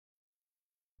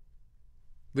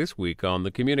This week on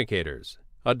the Communicators,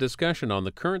 a discussion on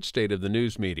the current state of the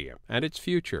news media and its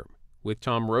future with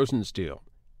Tom Rosenstiel,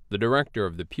 the director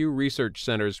of the Pew Research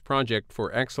Center's Project for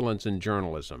Excellence in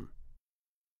Journalism.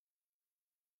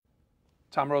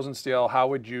 Tom Rosenstiel, how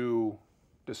would you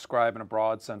describe in a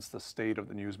broad sense the state of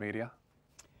the news media?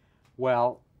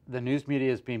 Well, the news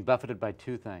media is being buffeted by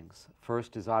two things.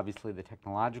 First is obviously the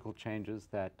technological changes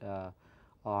that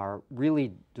are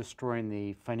really destroying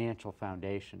the financial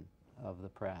foundation of the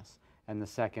press. And the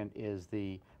second is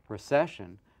the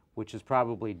recession, which is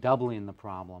probably doubling the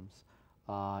problems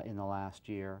in the last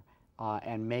year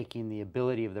and making the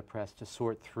ability of the press to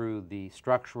sort through the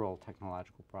structural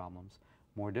technological problems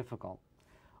more difficult.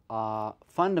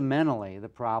 Fundamentally, the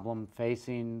problem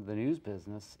facing the news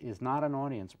business is not an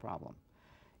audience problem.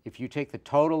 If you take the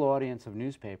total audience of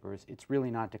newspapers, it's really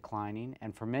not declining,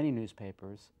 and for many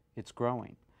newspapers, it's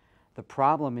growing. The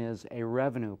problem is a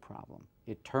revenue problem.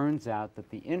 It turns out that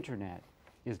the internet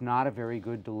is not a very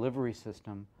good delivery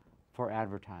system for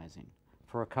advertising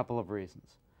for a couple of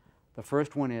reasons. The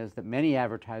first one is that many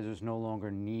advertisers no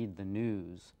longer need the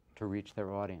news to reach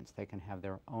their audience. They can have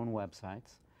their own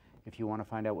websites. If you want to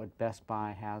find out what Best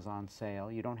Buy has on sale,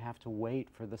 you don't have to wait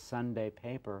for the Sunday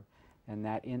paper and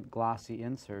that glossy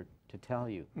insert to tell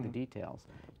you the details.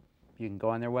 You can go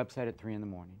on their website at 3 in the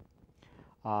morning.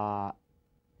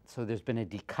 So there's been a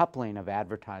decoupling of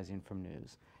advertising from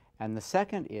news. And the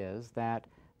second is that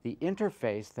the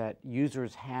interface that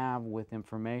users have with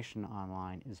information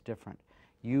online is different.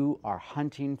 You are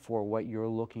hunting for what you're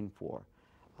looking for.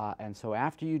 And so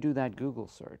after you do that Google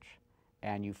search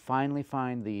and you finally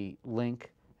find the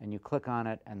link and you click on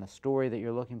it and the story that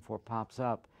you're looking for pops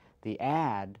up, the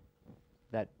ad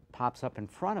that pops up in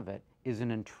front of it is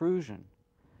an intrusion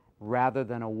rather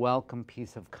than a welcome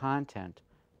piece of content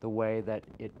the way that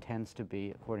it tends to be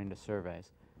according to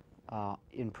surveys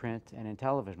in print and in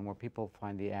television, where people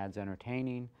find the ads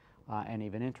entertaining and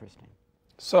even interesting.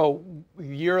 So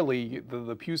yearly,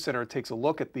 the Pew Center takes a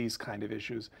look at these kind of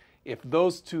issues. If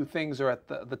those two things are at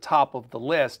the top of the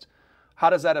list,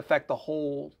 how does that affect the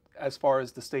whole as far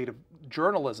as the state of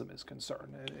journalism is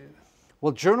concerned?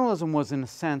 Well, journalism was, in a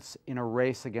sense, in a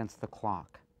race against the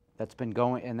clock. That's been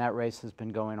going, and that race has been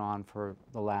going on for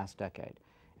the last decade.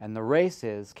 And the race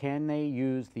is, can they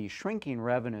use the shrinking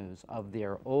revenues of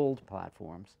their old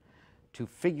platforms to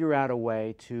figure out a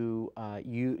way to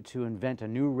invent a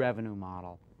new revenue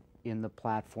model in the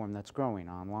platform that's growing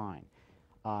online?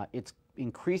 It's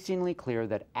increasingly clear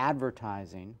that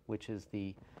advertising, which is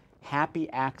the happy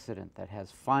accident that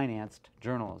has financed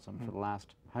journalism for the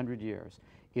last 100 years,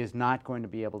 is not going to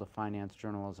be able to finance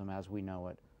journalism as we know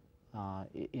it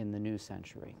in the new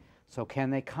century. So can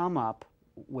they come up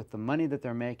with the money that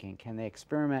they're making, can they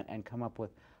experiment and come up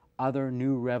with other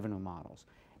new revenue models?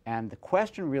 And the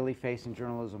question really facing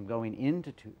journalism going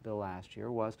into the last year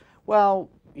was, well,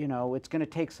 you know, it's going to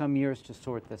take some years to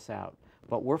sort this out,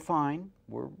 but we're fine.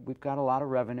 We've got a lot of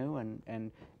revenue,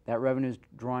 and that revenue is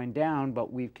drawing down,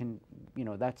 but we can, you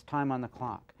know, that's time on the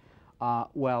clock.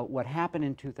 Well, what happened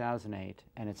in 2008,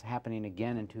 and it's happening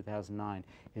again in 2009,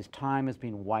 is time is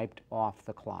being wiped off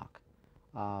the clock.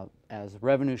 As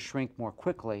revenues shrink more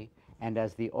quickly and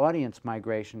as the audience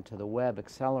migration to the web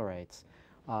accelerates,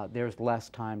 there's less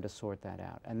time to sort that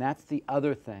out. And that's the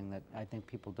other thing that I think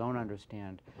people don't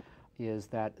understand, is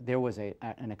that there was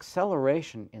an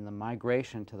acceleration in the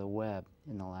migration to the web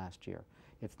in the last year.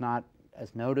 It's not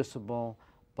as noticeable,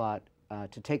 but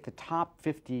to take the top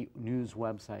 50 news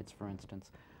websites, for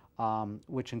instance,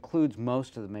 which includes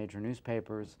most of the major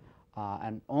newspapers,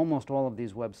 and almost all of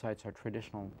these websites are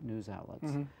traditional news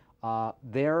outlets.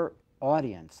 Their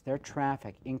audience, their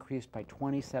traffic increased by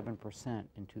 27%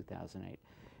 in 2008.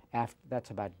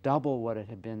 That's about double what it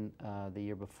had been the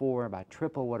year before, about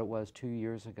triple what it was 2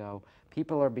 years ago.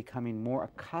 People are becoming more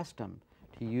accustomed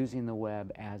to using the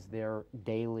web as their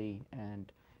daily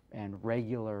and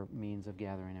regular means of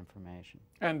gathering information.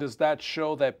 And does that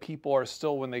show that people are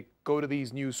still, when they go to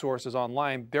these news sources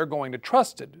online, they're going to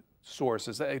trusted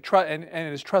sources? And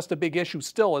is trust a big issue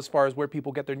still as far as where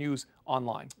people get their news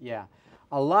online? Yeah.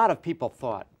 A lot of people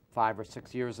thought 5 or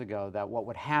 6 years ago that what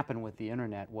would happen with the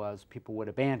internet was people would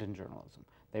abandon journalism.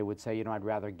 They would say, you know, I'd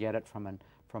rather get it from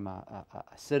a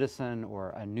citizen or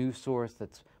a news source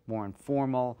that's more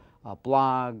informal,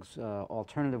 blogs,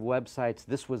 alternative websites.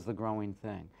 This was the growing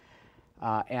thing.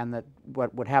 And that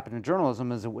what would happen in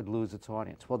journalism is it would lose its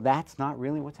audience. Well, that's not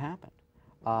really what's happened.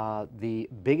 The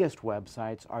biggest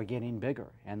websites are getting bigger,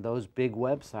 and those big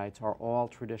websites are all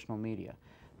traditional media.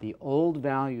 The old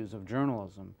values of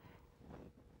journalism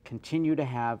continue to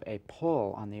have a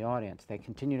pull on the audience. They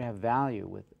continue to have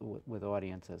value with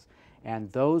audiences.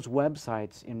 And those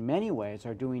websites, in many ways,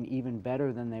 are doing even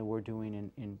better than they were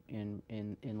doing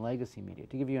in legacy media.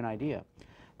 To give you an idea,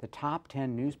 the top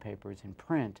 10 newspapers in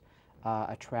print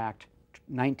attract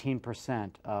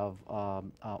 19% of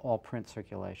all print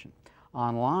circulation.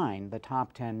 Online, the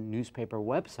top 10 newspaper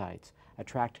websites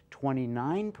attract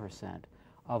 29%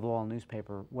 of all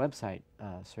newspaper website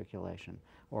circulation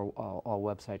or all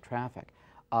website traffic.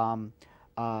 Have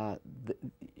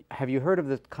you heard of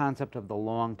the concept of the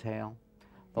long tail?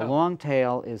 The long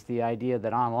tail is the idea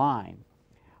that online,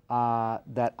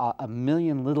 that a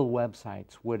million little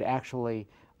websites would actually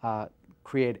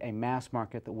create a mass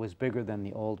market that was bigger than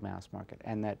the old mass market,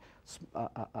 and that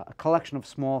a collection of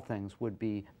small things would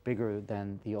be bigger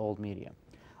than the old media,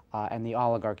 and the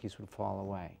oligarchies would fall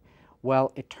away.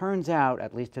 Well, it turns out,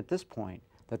 at least at this point,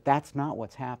 that that's not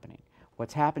what's happening.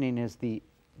 What's happening is the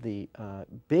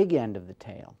big end of the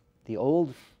tail, the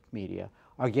old media,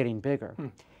 are getting bigger.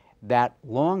 That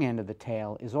long end of the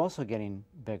tail is also getting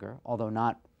bigger, although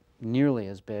not nearly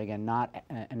as big, and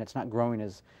it's not growing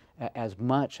as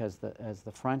much as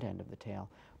the front end of the tail.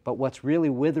 But what's really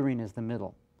withering is the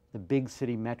middle, the big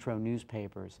city metro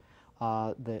newspapers,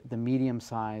 the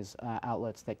medium-sized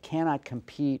outlets that cannot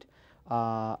compete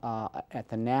at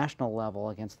the national level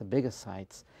against the biggest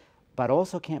sites, but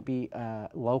also can't be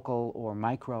local or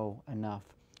micro enough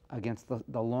against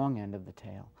the long end of the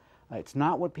tail. It's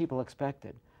not what people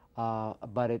expected,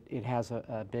 but it has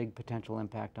a big potential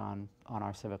impact on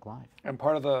our civic life. And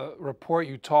part of the report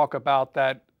you talk about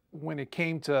that when it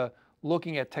came to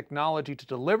looking at technology to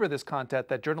deliver this content,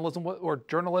 that journalism or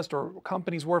journalists or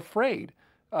companies were afraid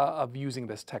of using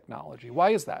this technology.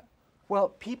 Why is that? Well,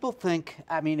 people think,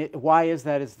 I mean, why is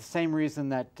that? Is the same reason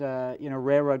that,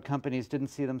 railroad companies didn't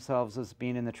see themselves as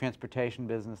being in the transportation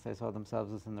business. They saw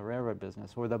themselves as in the railroad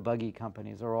business, or the buggy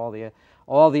companies, or all the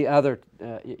other,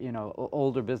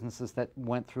 older businesses that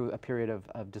went through a period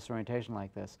of disorientation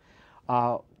like this.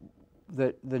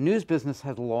 The news business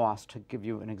has lost, to give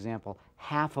you an example,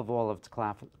 half of all of its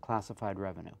classified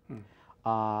revenue.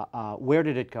 Where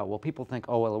did it go? Well, people think,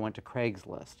 oh, well, it went to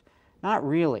Craigslist. Not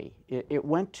really. It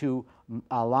went to,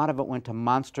 a lot of it went to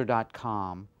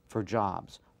Monster.com for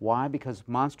jobs. Why? Because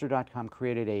Monster.com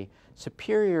created a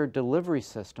superior delivery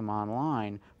system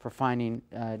online for finding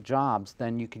jobs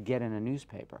than you could get in a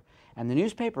newspaper. And the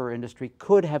newspaper industry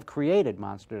could have created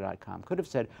Monster.com, could have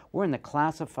said, we're in the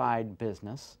classified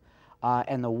business,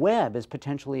 and the web is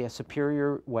potentially a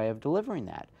superior way of delivering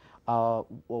that. Well,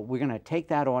 we're going to take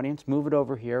that audience, move it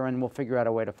over here, and we'll figure out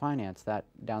a way to finance that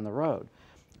down the road.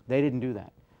 They didn't do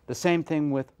that. The same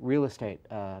thing with real estate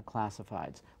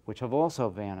classifieds, which have also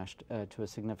vanished to a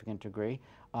significant degree.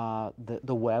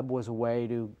 The web was a way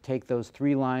to take those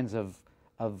 3 lines of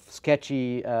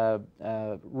sketchy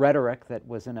rhetoric that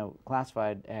was in a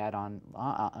classified ad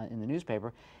in the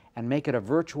newspaper and make it a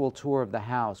virtual tour of the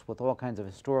house with all kinds of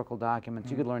historical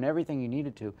documents. You could learn everything you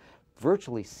needed to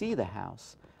virtually see the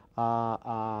house.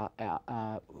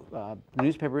 The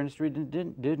newspaper industry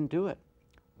didn't do it.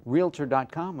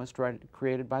 Realtor.com was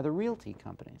created by the realty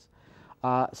companies.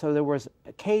 So there was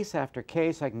case after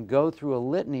case. I can go through a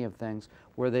litany of things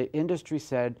where the industry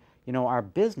said, our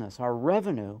business, our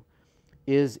revenue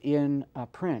is in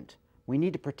print. We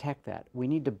need to protect that. We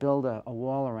need to build a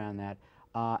wall around that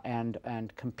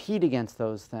and compete against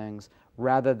those things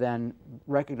rather than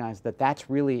recognize that that's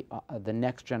really the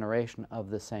next generation of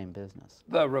the same business.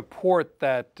 The report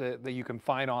that you can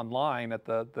find online at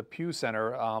the Pew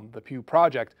Center, the Pew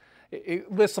Project,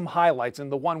 it lists some highlights, and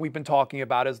the one we've been talking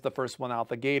about is the first one out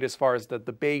the gate as far as the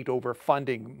debate over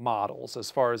funding models,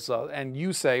 as far as, and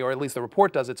you say, or at least the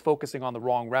report does, it's focusing on the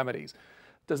wrong remedies.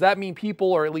 Does that mean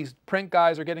people, or at least print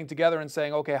guys, are getting together and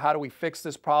saying, okay, how do we fix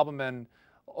this problem, and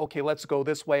okay, let's go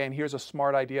this way, and here's a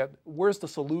smart idea? Where's the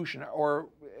solution? Or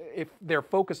if they're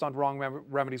focused on wrong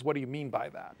remedies, what do you mean by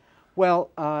that?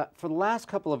 Well, for the last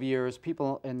couple of years,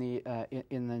 people in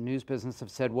the news business have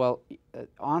said, well,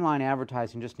 online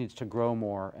advertising just needs to grow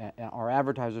more. Our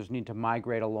advertisers need to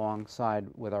migrate alongside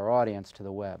with our audience to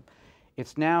the web.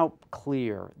 It's now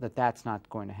clear that that's not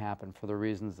going to happen for the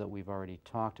reasons that we've already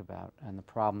talked about and the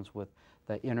problems with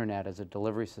the internet as a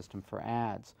delivery system for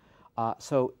ads.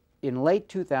 So in late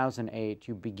 2008,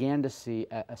 you began to see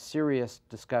a serious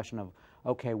discussion of,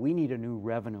 okay, we need a new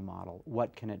revenue model.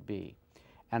 What can it be?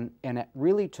 And it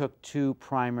really took 2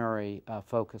 primary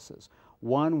focuses.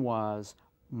 One was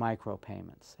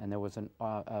micropayments, and there was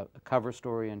a cover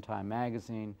story in Time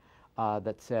magazine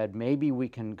that said maybe we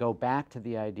can go back to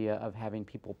the idea of having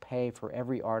people pay for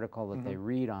every article that they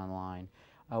read online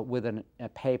with a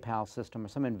PayPal system or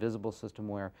some invisible system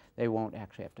where they won't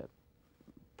actually have to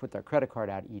put their credit card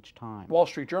out each time. Wall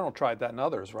Street Journal tried that and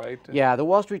others, right? Yeah, the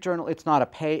Wall Street Journal. It's not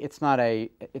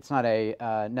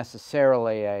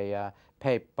necessarily a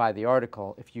pay by the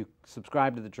article. If you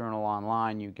subscribe to the Journal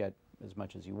online, you get as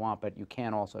much as you want, but you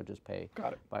can also just pay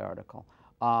by article.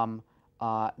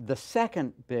 The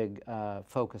second big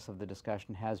focus of the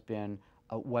discussion has been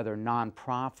whether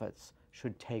nonprofits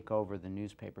should take over the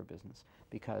newspaper business,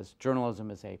 because journalism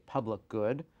is a public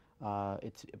good.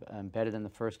 It's embedded in the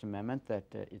First Amendment that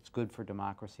it's good for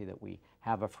democracy that we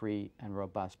have a free and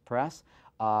robust press.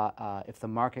 If the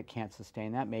market can't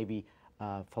sustain that, maybe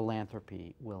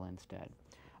philanthropy will instead.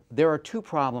 There are two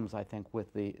problems, I think, with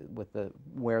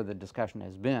where the discussion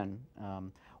has been.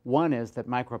 One is that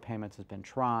micropayments has been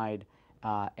tried,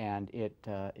 and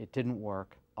it didn't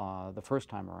work the first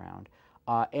time around,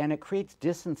 and it creates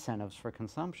disincentives for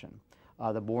consumption.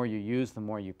 The more you use, the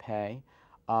more you pay.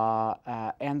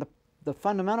 And the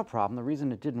fundamental problem, the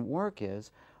reason it didn't work,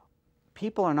 is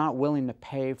people are not willing to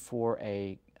pay for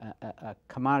a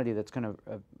commodity that's going to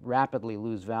rapidly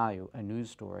lose value, a news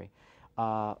story.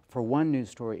 For one news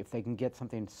story, if they can get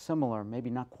something similar, maybe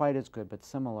not quite as good, but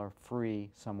similar, free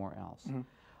somewhere else.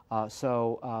 Mm-hmm.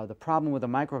 So the problem with a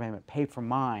micropayment, pay for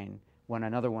mine, when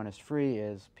another one is free,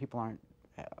 is people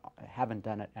haven't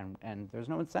done it, and there's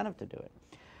no incentive to do it.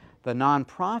 The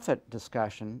nonprofit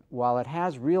discussion, while it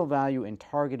has real value in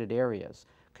targeted areas,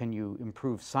 can you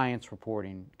improve science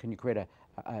reporting? Can you create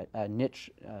a niche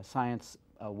science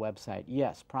website?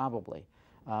 Yes, probably,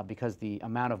 because the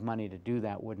amount of money to do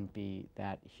that wouldn't be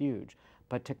that huge.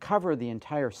 But to cover the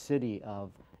entire city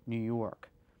of New York,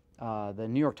 the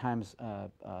New York Times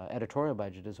editorial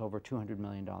budget is over $200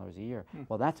 million a year.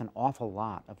 Well, that's an awful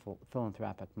lot of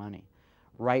philanthropic money.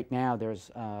 Right now, there's,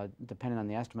 depending on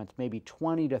the estimates, maybe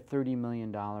 $20 to $30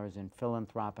 million in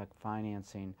philanthropic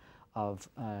financing of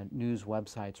news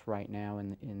websites right now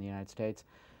in the United States.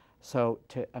 So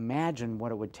to imagine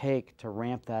what it would take to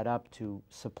ramp that up to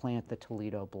supplant the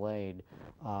Toledo Blade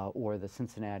or the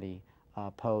Cincinnati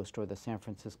Post or the San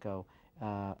Francisco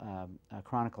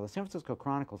Chronicle. The San Francisco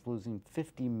Chronicle is losing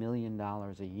 $50 million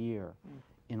a year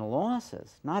in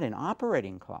losses, not in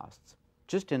operating costs,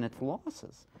 just in its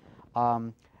losses.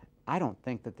 I don't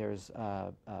think that there's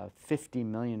 $50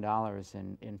 million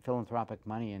in philanthropic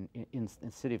money in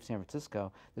the city of San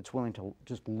Francisco that's willing to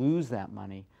just lose that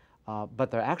money,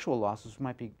 but their actual losses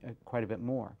might be quite a bit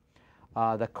more.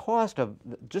 The cost of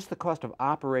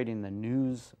operating the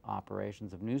news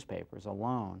operations of newspapers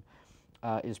alone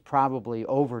is probably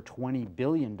over $20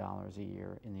 billion a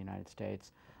year in the United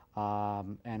States,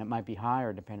 and it might be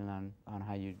higher depending on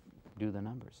how you do the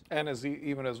numbers. And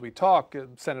even as we talk,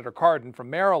 Senator Cardin from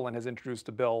Maryland has introduced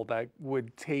a bill that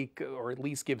would take, or at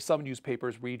least give some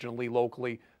newspapers regionally,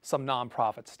 locally, some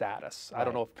nonprofit status. Right. I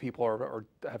don't know if people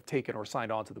have taken or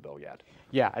signed on to the bill yet.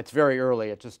 Yeah, it's very early.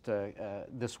 It just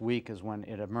this week is when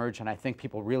it emerged, and I think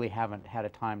people really haven't had a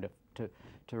time to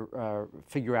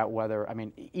figure out whether, I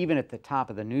mean, even at the top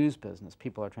of the news business,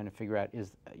 people are trying to figure out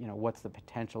what's the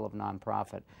potential of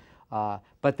nonprofit.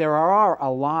 But there are a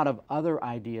lot of other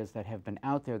ideas that have been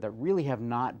out there that really have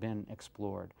not been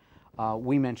explored.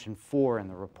 We mentioned 4 in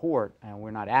the report, and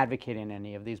we're not advocating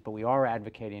any of these, but we are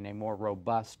advocating a more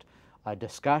robust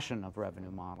discussion of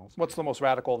revenue models. What's the most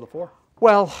radical of the 4?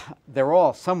 Well, they're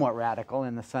all somewhat radical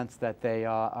in the sense that they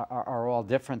are all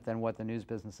different than what the news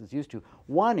business is used to.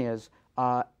 One is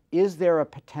there a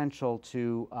potential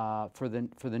for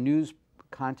the news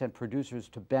content producers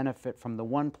to benefit from the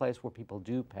one place where people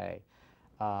do pay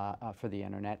for the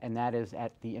internet, and that is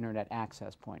at the internet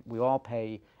access point. We all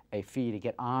pay a fee to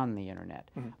get on the internet.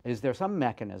 Mm-hmm. Is there some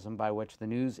mechanism by which the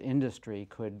news industry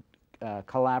could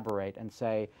collaborate and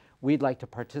say, we'd like to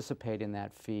participate in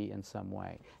that fee in some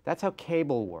way? That's how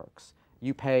cable works.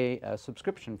 You pay a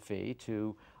subscription fee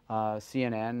to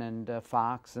CNN and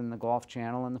Fox and the Golf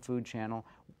Channel and the Food Channel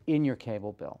in your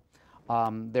cable bill.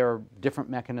 There are different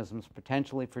mechanisms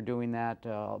potentially for doing that.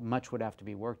 Much would have to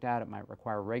be worked out. It might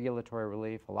require regulatory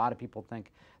relief. A lot of people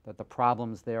think that the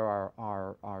problems there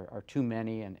are too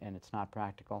many and it's not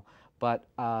practical. But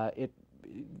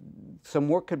some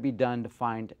work could be done to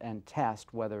find and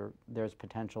test whether there's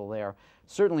potential there.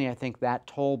 Certainly, I think that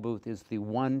toll booth is the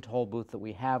one toll booth that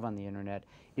we have on the internet.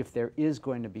 If there is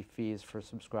going to be fees for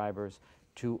subscribers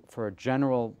for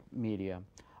general media,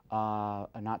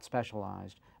 not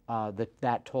specialized,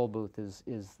 that toll booth is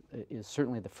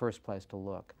certainly the first place to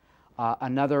look.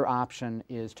 Another option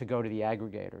is to go to the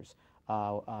aggregators.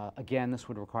 Again, this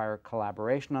would require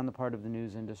collaboration on the part of the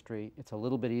news industry. It's a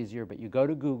little bit easier, but you go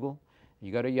to Google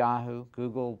You go to Yahoo,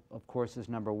 Google, of course, is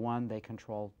number one. They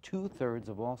control 2/3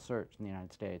 of all search in the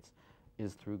United States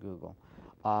is through Google.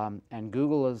 And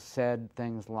Google has said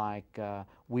things like,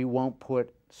 we won't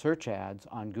put search ads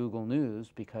on Google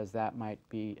News because that might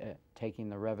be taking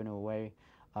the revenue away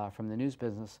from the news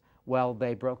business. Well,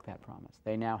 they broke that promise.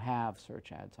 They now have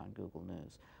search ads on Google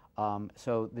News.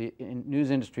 So the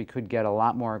news industry could get a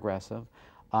lot more aggressive.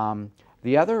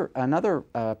 Another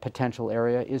potential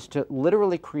area is to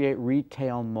literally create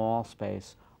retail mall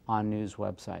space on news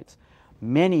websites.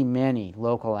 Many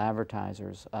local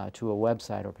advertisers to a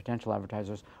website, or potential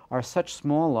advertisers, are such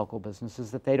small local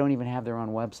businesses that they don't even have their own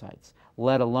websites,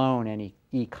 let alone any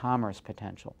e-commerce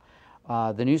potential.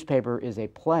 The newspaper is a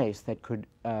place that could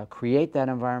create that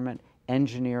environment,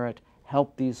 engineer it,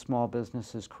 help these small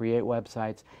businesses create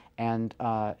websites, and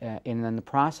in the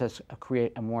process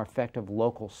create a more effective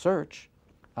local search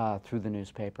through the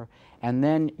newspaper. And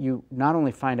then you not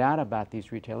only find out about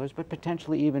these retailers, but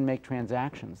potentially even make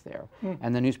transactions there.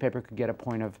 And the newspaper could get a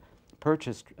point of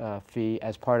purchase fee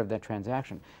as part of that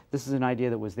transaction. This is an idea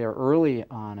that was there early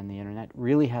on in the internet,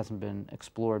 really hasn't been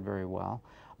explored very well.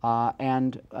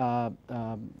 And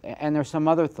there's some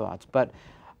other thoughts. But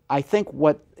I think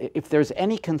if there's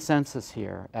any consensus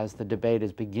here as the debate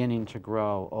is beginning to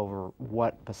grow over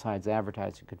what besides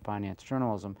advertising could finance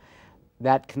journalism,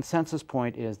 that consensus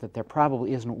point is that there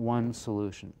probably isn't one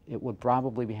solution. It would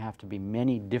probably have to be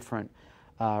many different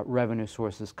revenue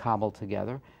sources cobbled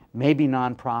together. Maybe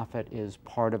nonprofit is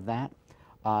part of that.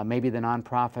 Maybe the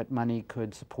nonprofit money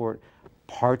could support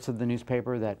parts of the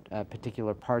newspaper that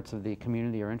particular parts of the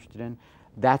community are interested in.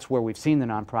 That's where we've seen the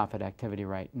nonprofit activity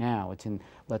right now. It's in,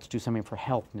 let's do something for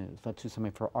health news, let's do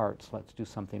something for arts, let's do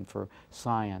something for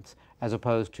science, as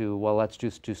opposed to, well, let's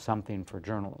just do something for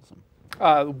journalism.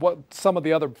 What some of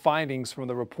the other findings from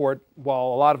the report, while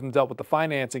a lot of them dealt with the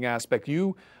financing aspect,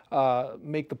 you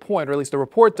make the point, or at least the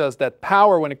report does, that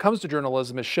power when it comes to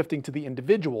journalism is shifting to the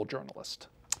individual journalist.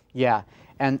 Yeah,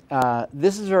 and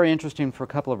this is very interesting for a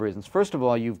couple of reasons. First of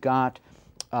all, you've got,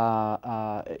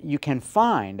 you can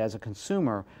find as a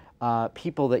consumer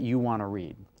people that you want to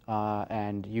read.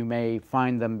 And you may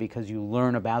find them because you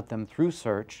learn about them through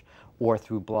search or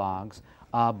through blogs.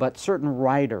 But certain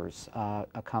writers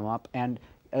come up, and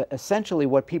essentially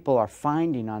what people are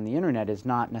finding on the internet is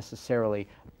not necessarily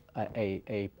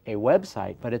a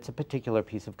website, but it's a particular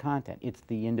piece of content. It's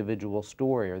the individual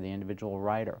story or the individual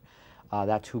writer.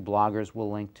 That's who bloggers will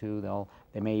link to.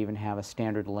 They may even have a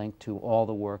standard link to all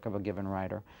the work of a given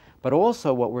writer. But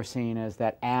also what we're seeing is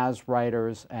that as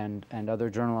writers and other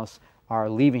journalists are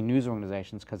leaving news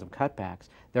organizations because of cutbacks,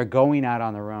 they're going out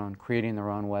on their own, creating their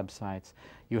own websites.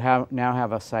 You now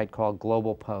have a site called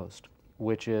Global Post,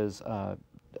 which is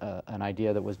an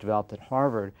idea that was developed at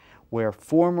Harvard, where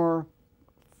former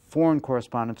foreign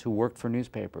correspondents who worked for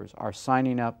newspapers are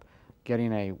signing up,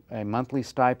 getting a monthly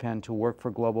stipend to work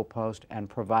for Global Post and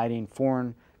providing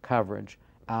foreign coverage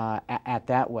at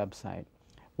that website,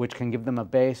 which can give them a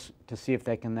base to see if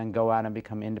they can then go out and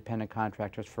become independent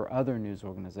contractors for other news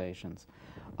organizations.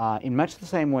 In much the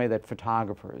same way that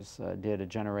photographers did a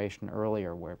generation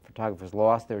earlier, where photographers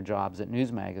lost their jobs at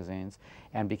news magazines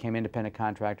and became independent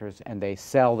contractors, and they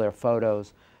sell their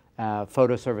photos.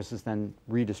 Photo services then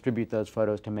redistribute those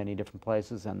photos to many different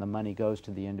places, and the money goes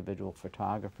to the individual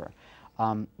photographer.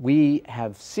 We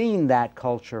have seen that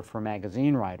culture for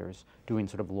magazine writers doing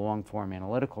sort of long-form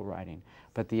analytical writing,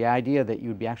 but the idea that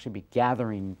you'd actually be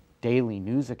gathering daily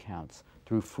news accounts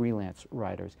through freelance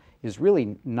writers is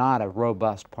really not a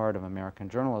robust part of American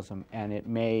journalism, and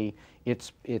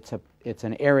it's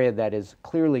an area that is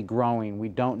clearly growing. We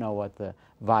don't know what the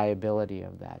viability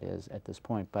of that is at this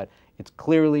point, but it's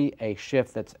clearly a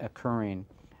shift that's occurring.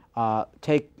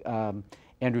 Take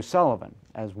Andrew Sullivan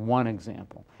as one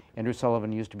example. Andrew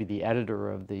Sullivan used to be the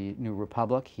editor of the New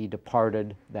Republic. He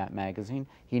departed that magazine.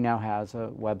 He now has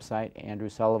a website,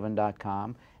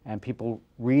 andrewsullivan.com, and people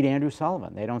read Andrew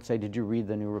Sullivan. They don't say, did you read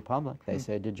the New Republic? They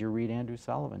say, did you read Andrew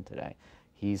Sullivan today?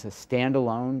 He's a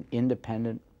standalone,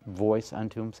 independent voice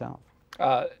unto himself.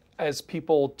 As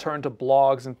people turn to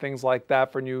blogs and things like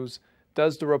that for news,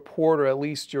 does the report, or at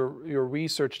least your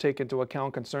research, take into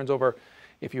account concerns over,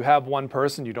 if you have one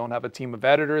person, you don't have a team of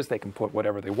editors, they can put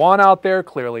whatever they want out there.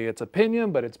 Clearly it's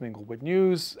opinion, but it's mingled with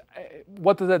news.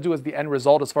 What does that do as the end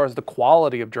result as far as the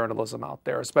quality of journalism out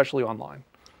there, especially online?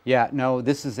 Yeah, no,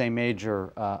 this is a major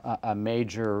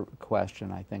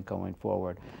question, I think, going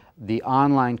forward. The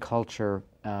online culture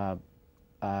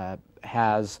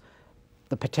has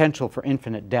the potential for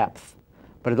infinite depth,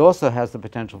 but it also has the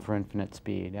potential for infinite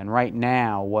speed. And right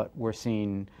now, what we're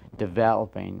seeing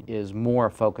developing is more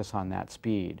focus on that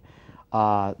speed.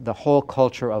 the whole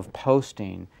culture of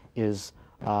posting is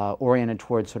oriented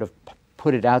towards sort of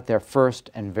put it out there first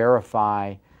and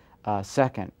verify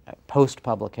second,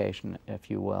 post-publication, if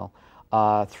you will,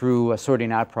 through a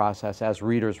sorting out process as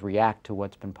readers react to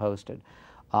what's been posted.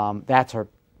 That's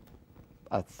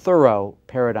a thorough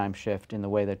paradigm shift in the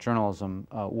way that journalism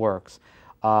works.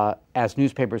 As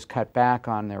newspapers cut back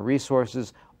on their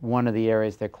resources, one of the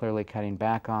areas they're clearly cutting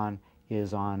back on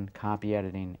is on copy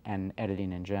editing and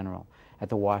editing in general. At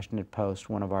the Washington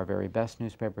Post, one of our very best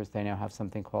newspapers, they now have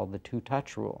something called the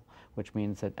two-touch rule, which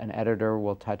means that an editor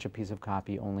will touch a piece of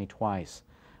copy only twice,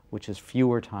 which is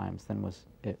fewer times than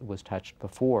it was touched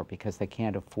before, because they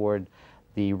can't afford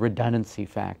the redundancy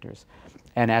factors.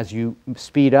 And as you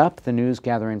speed up the news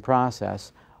gathering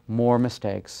process, more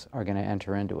mistakes are going to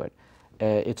enter into it.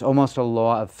 It's almost a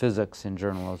law of physics in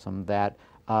journalism that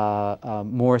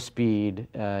more speed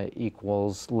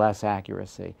equals less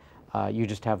accuracy. You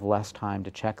just have less time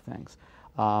to check things.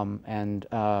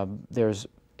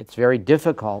 It's very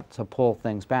difficult to pull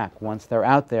things back. Once they're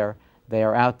out there, they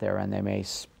are out there, and they may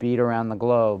speed around the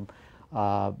globe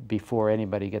before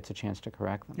anybody gets a chance to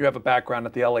correct them. You have a background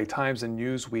at the LA Times and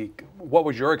Newsweek. What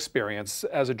was your experience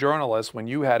as a journalist when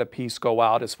you had a piece go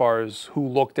out, as far as who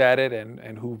looked at it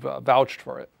and who vouched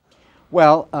for it?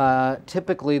 Well,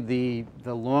 typically the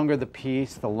longer the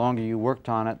piece, the longer you worked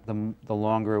on it, the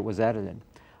longer it was edited.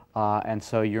 And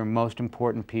so your most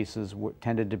important pieces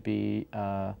tended to be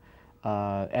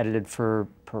edited for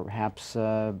perhaps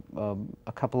a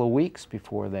couple of weeks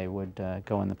before they would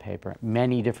go in the paper.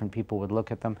 Many different people would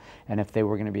look at them, and if they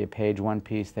were going to be a page one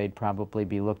piece, they'd probably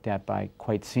be looked at by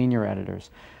quite senior editors.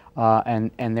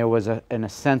 And there was, in a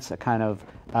sense, a kind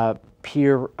of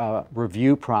peer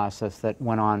review process that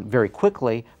went on very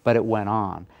quickly, but it went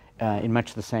on. In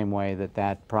much the same way that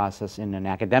that process in an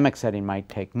academic setting might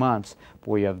take months,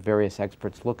 where you have various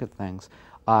experts look at things.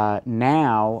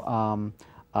 Now,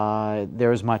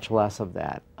 there's much less of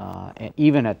that.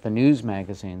 Even at the news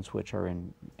magazines, which are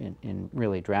in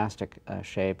really drastic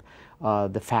shape,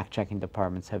 the fact-checking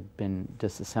departments have been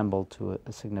disassembled to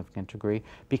a significant degree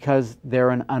because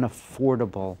they're an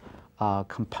unaffordable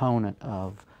component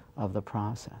of the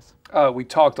process. We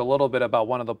talked a little bit about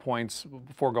one of the points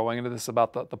before going into this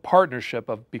about the partnership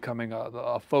of becoming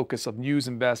a focus of news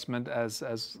investment as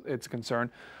it's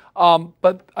concerned.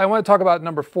 But I want to talk about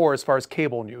number 4 as far as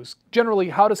cable news. Generally,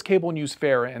 how does cable news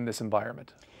fare in this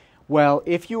environment? Well,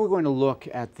 if you were going to look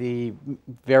at the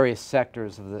various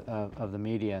sectors of the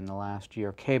media in the last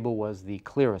year, cable was the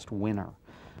clearest winner.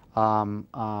 I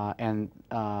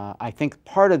think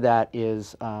part of that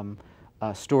is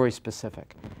story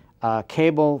specific.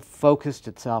 Cable focused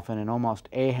itself in an almost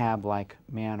Ahab-like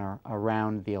manner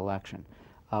around the election.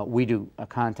 We do a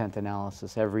content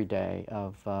analysis every day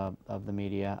of the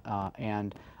media,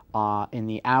 and in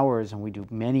the hours, and we do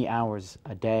many hours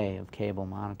a day of cable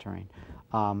monitoring,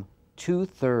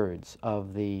 2/3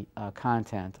 of the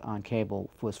content on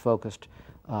cable was focused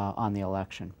on the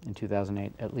election in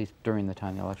 2008, at least during the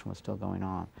time the election was still going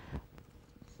on.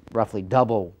 Roughly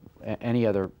double any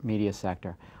other media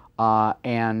sector.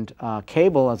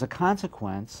 Cable, as a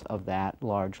consequence of that,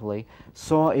 largely,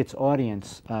 saw its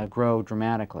audience grow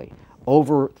dramatically.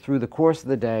 Through the course of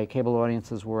the day, cable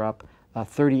audiences were up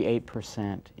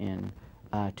 38% in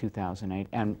 2008,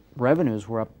 and revenues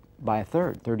were up by a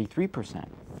third, 33%.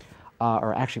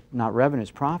 Or actually, not revenues,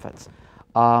 profits.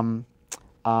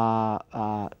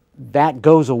 That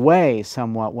goes away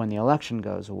somewhat when the election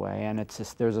goes away, and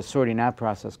there's a sorting out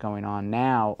process going on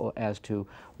now as to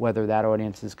whether that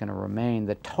audience is going to remain.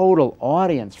 The total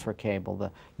audience for cable, the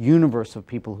universe of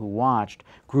people who watched,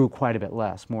 grew quite a bit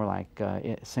less, more like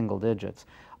single digits.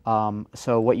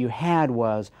 So what you had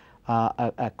was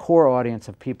a core audience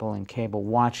of people in cable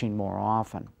watching more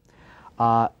often.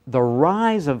 The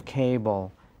rise of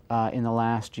cable in the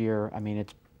last year, I mean,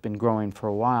 it's been growing for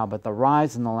a while, but the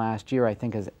rise in the last year, I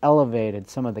think, has elevated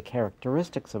some of the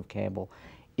characteristics of cable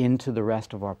into the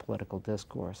rest of our political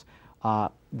discourse.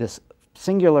 This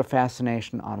singular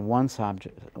fascination on one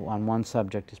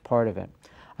subject is part of it.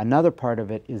 Another part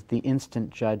of it is the instant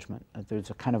judgment.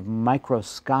 There's a kind of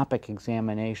microscopic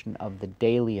examination of the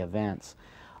daily events.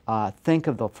 Think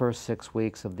of the first 6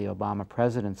 weeks of the Obama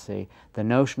presidency, the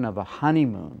notion of a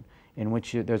honeymoon in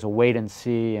which there's a wait and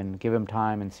see and give him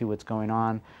time and see what's going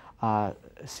on,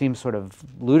 seems sort of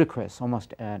ludicrous,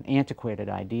 almost an antiquated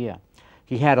idea.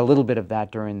 He had a little bit of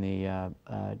that during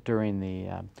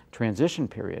the transition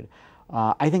period.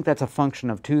 I think that's a function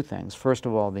of two things. First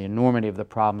of all, the enormity of the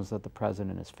problems that the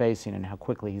president is facing and how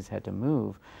quickly he's had to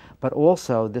move, but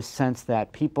also this sense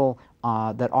that people,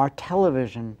 that our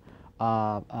television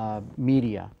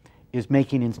media is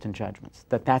making instant judgments.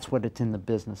 That's what it's in the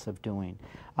business of doing.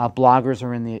 Bloggers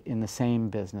are in the same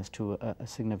business to a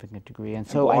significant degree, and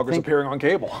so bloggers I think appearing on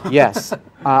cable. yes,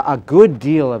 a good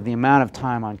deal of the amount of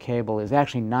time on cable is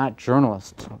actually not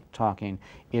journalists talking.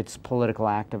 It's political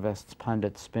activists,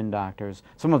 pundits, spin doctors.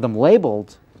 Some of them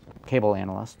labeled cable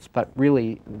analysts, but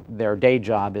really their day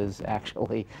job is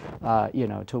actually,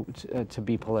 to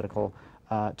be political.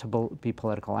 Be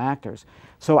political actors.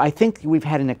 So I think we've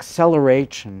had an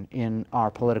acceleration in our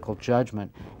political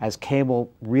judgment as cable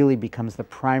really becomes the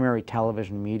primary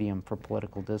television medium for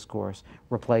political discourse,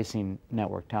 replacing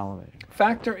network television.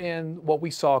 Factor in what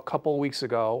we saw a couple of weeks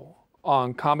ago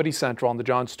on Comedy Central on the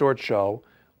Jon Stewart show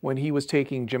when he was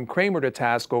taking Jim Cramer to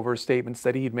task over statements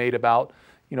that he had made about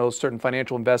certain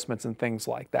financial investments and things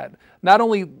like that. Not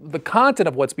only the content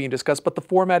of what's being discussed, but the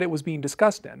format it was being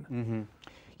discussed in. Mm-hmm.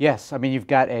 Yes, I mean, you've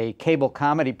got a cable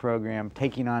comedy program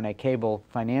taking on a cable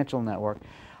financial network.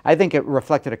 I think it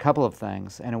reflected a couple of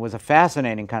things, and it was a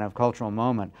fascinating kind of cultural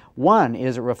moment. One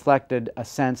is it reflected a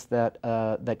sense that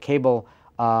that cable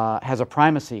has a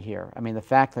primacy here. I mean, the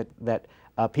fact that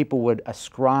people would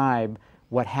ascribe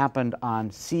what happened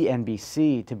on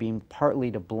CNBC to being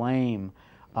partly to blame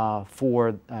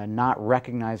for not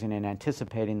recognizing and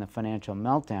anticipating the financial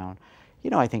meltdown.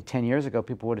 I think 10 years ago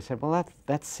people would have said, well,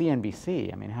 that's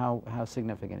CNBC. I mean, how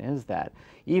significant is that?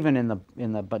 Even in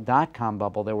the dot-com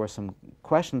bubble, there were some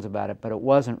questions about it, but it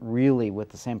wasn't really with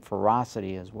the same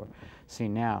ferocity as we're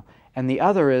seeing now. And the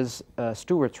other is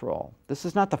Stewart's role. This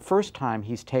is not the first time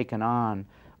he's taken on,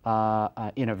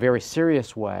 in a very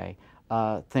serious way,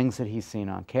 things that he's seen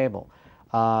on cable.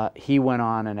 He went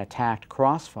on and attacked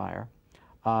Crossfire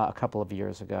a couple of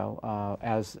years ago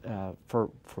for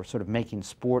sort of making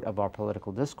sport of our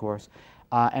political discourse.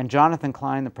 And Jonathan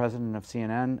Klein, the president of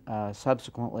CNN,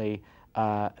 subsequently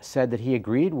said that he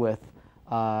agreed with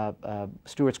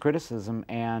Stewart's criticism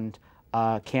and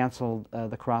canceled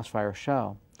the Crossfire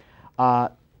show.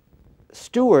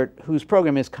 Stewart, whose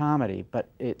program is comedy, but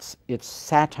it's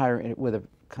satire with a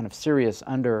kind of serious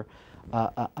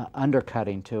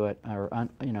undercutting to it, or a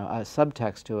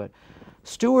subtext to it.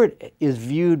 Stewart is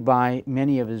viewed by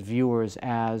many of his viewers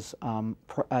as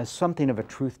something of a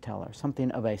truth teller, something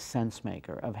of a sense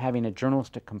maker, of having a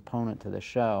journalistic component to the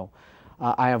show.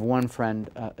 I have one friend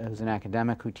who's an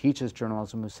academic who teaches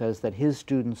journalism who says that his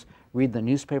students read the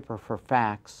newspaper for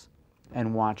facts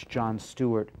and watch Jon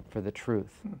Stewart for the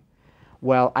truth.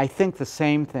 Well, I think the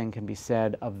same thing can be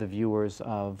said of the viewers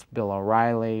of Bill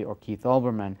O'Reilly or Keith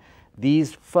Olbermann.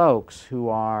 These folks who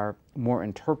are more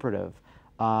interpretive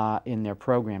in their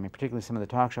programming, particularly some of the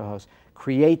talk show hosts,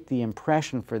 create the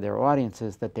impression for their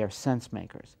audiences that they're sense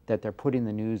makers, that they're putting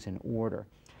the news in order.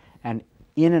 And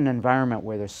in an environment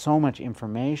where there's so much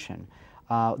information,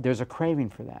 there's a craving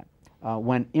for that.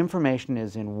 When information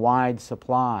is in wide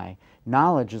supply,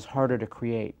 knowledge is harder to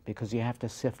create because you have to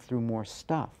sift through more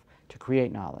stuff to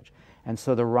create knowledge. And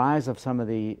so the rise of some of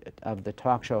the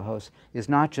talk show hosts is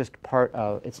not just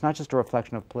it's not just a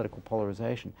reflection of political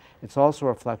polarization. It's also a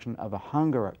reflection of a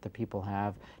hunger that people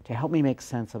have to help me make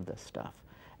sense of this stuff.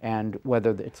 And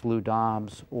whether it's Lou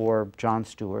Dobbs or Jon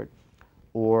Stewart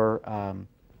or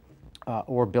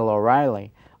Bill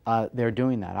O'Reilly, they're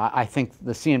doing that. I think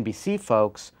the CNBC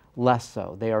folks, less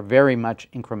so. They are very much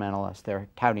incrementalist. They're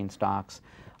touting stocks.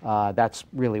 That's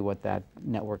really what that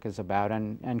network is about,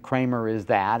 and Cramer is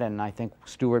that, and I think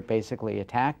Stewart basically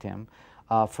attacked him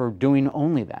for doing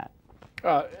only that.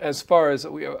 As far as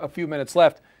we have a few minutes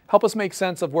left, help us make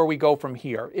sense of where we go from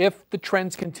here. If the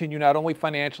trends continue, not only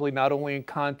financially, not only in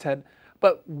content,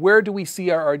 but where do we see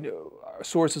our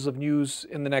sources of news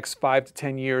in the next 5 to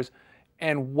 10 years,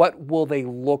 and what will they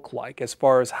look like as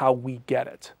far as how we get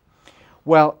it?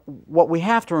 Well, what we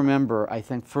have to remember, I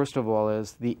think, first of all,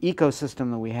 is the ecosystem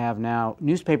that we have now.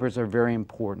 Newspapers are very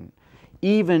important.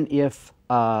 Even if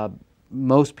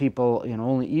most people,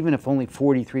 even if only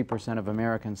 43% of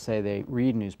Americans say they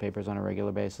read newspapers on a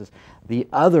regular basis, the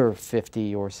other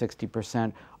 50 or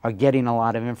 60% are getting a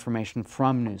lot of information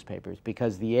from newspapers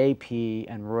because the AP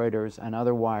and Reuters and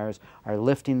other wires are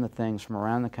lifting the things from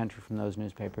around the country from those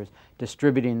newspapers,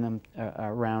 distributing them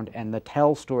around, and the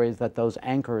tell stories that those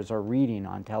anchors are reading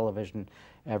on television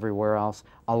everywhere else,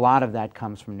 a lot of that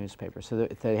comes from newspapers. So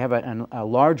they have a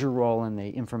larger role in the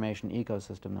information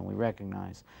ecosystem than we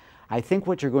recognize. I think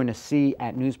what you're going to see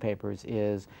at newspapers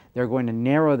is they're going to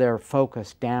narrow their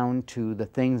focus down to the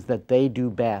things that they do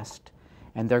best,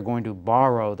 and they're going to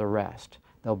borrow the rest.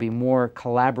 There'll be more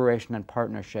collaboration and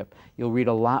partnership. You'll read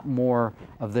a lot more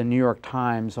of the New York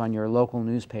Times on your local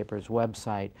newspaper's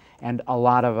website and a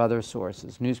lot of other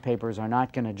sources. Newspapers are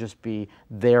not going to just be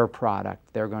their product.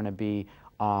 They're going to be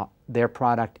their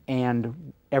product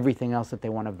and everything else that they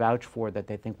want to vouch for that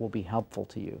they think will be helpful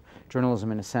to you.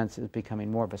 Journalism, in a sense, is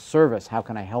becoming more of a service. How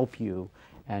can I help you?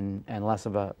 And less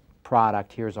of a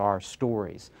product. Here's our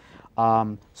stories.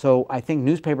 So I think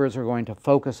newspapers are going to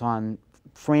focus on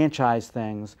franchise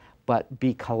things, but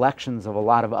be collections of a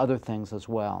lot of other things as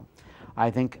well. I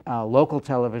think local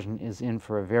television is in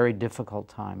for a very difficult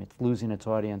time. It's losing its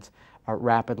audience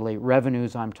rapidly.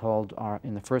 Revenues, I'm told, are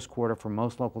in the first quarter for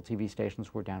most local TV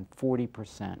stations were down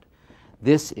 40%.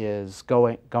 This is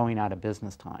going out of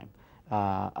business time.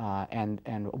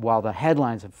 And while the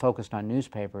headlines have focused on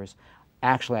newspapers,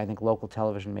 actually I think local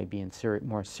television may be in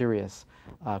more serious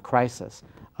crisis.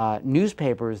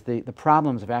 Newspapers, the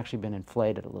problems have actually been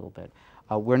inflated a little bit.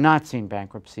 We're not seeing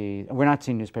bankruptcy. We're not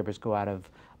seeing newspapers go out of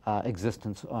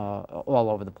existence all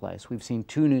over the place. We've seen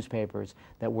 2 newspapers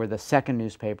that were the second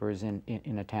newspapers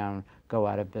in a town go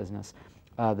out of business.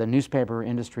 The newspaper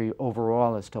industry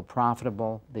overall is still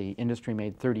profitable. The industry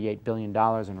made $38 billion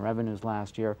in revenues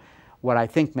last year. What I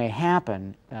think may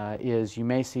happen is you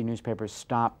may see newspapers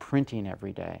stop printing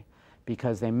every day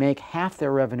because they make half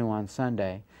their revenue on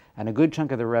Sunday and a good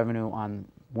chunk of their revenue on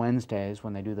Wednesdays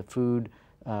when they do the food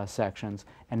sections,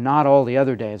 and not all the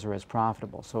other days are as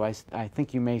profitable. So I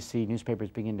think you may see newspapers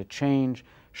begin to change,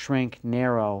 shrink,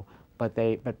 narrow, but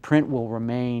print will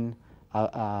remain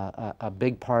a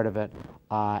big part of it,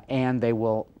 and they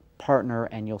will partner,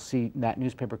 and you'll see that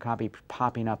newspaper copy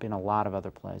popping up in a lot of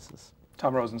other places.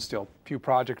 Tom Rosenstiel, Pew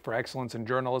Project for Excellence in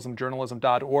Journalism.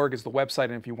 Journalism.org is the website,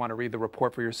 and if you want to read the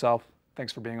report for yourself,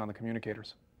 thanks for being on the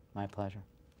Communicators. My pleasure.